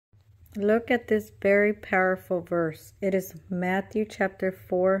Look at this very powerful verse. It is Matthew chapter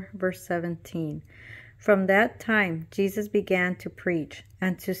 4, verse 17. From that time, Jesus began to preach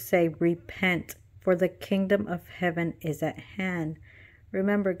and to say, repent, for the kingdom of heaven is at hand.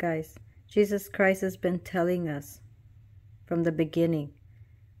 Remember, guys, Jesus Christ has been telling us from the beginning,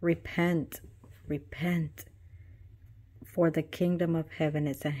 repent, repent, for the kingdom of heaven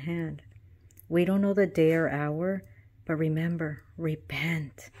is at hand. We don't know the day or hour, but remember,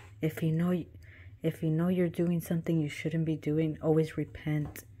 repent. If you know you're doing something you shouldn't be doing, always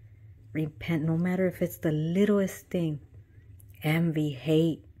repent. Repent, no matter if it's the littlest thing. Envy,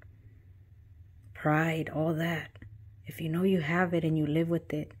 hate, pride, all that. If you know you have it and you live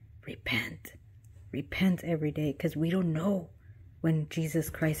with it, repent. Repent every day, because we don't know when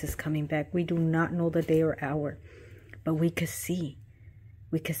Jesus Christ is coming back. We do not know the day or hour, but we could see.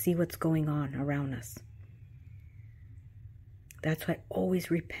 We could see what's going on around us. That's why always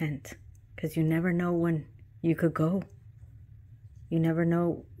repent, because you never know when you could go. You never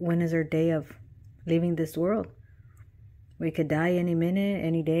know when is our day of leaving this world. We could die any minute,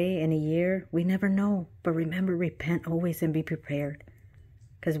 any day, any year. We never know. But remember, repent always and be prepared,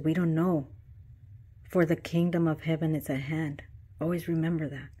 because we don't know. For the kingdom of heaven is at hand. Always remember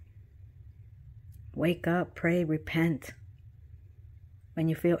that. Wake up, pray, repent. When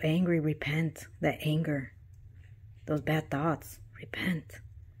you feel angry, repent. That anger, those bad thoughts, repent.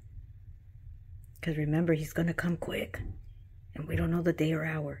 Because remember, he's going to come quick. And we don't know the day or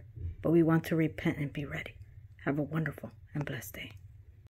hour. But we want to repent and be ready. Have a wonderful and blessed day.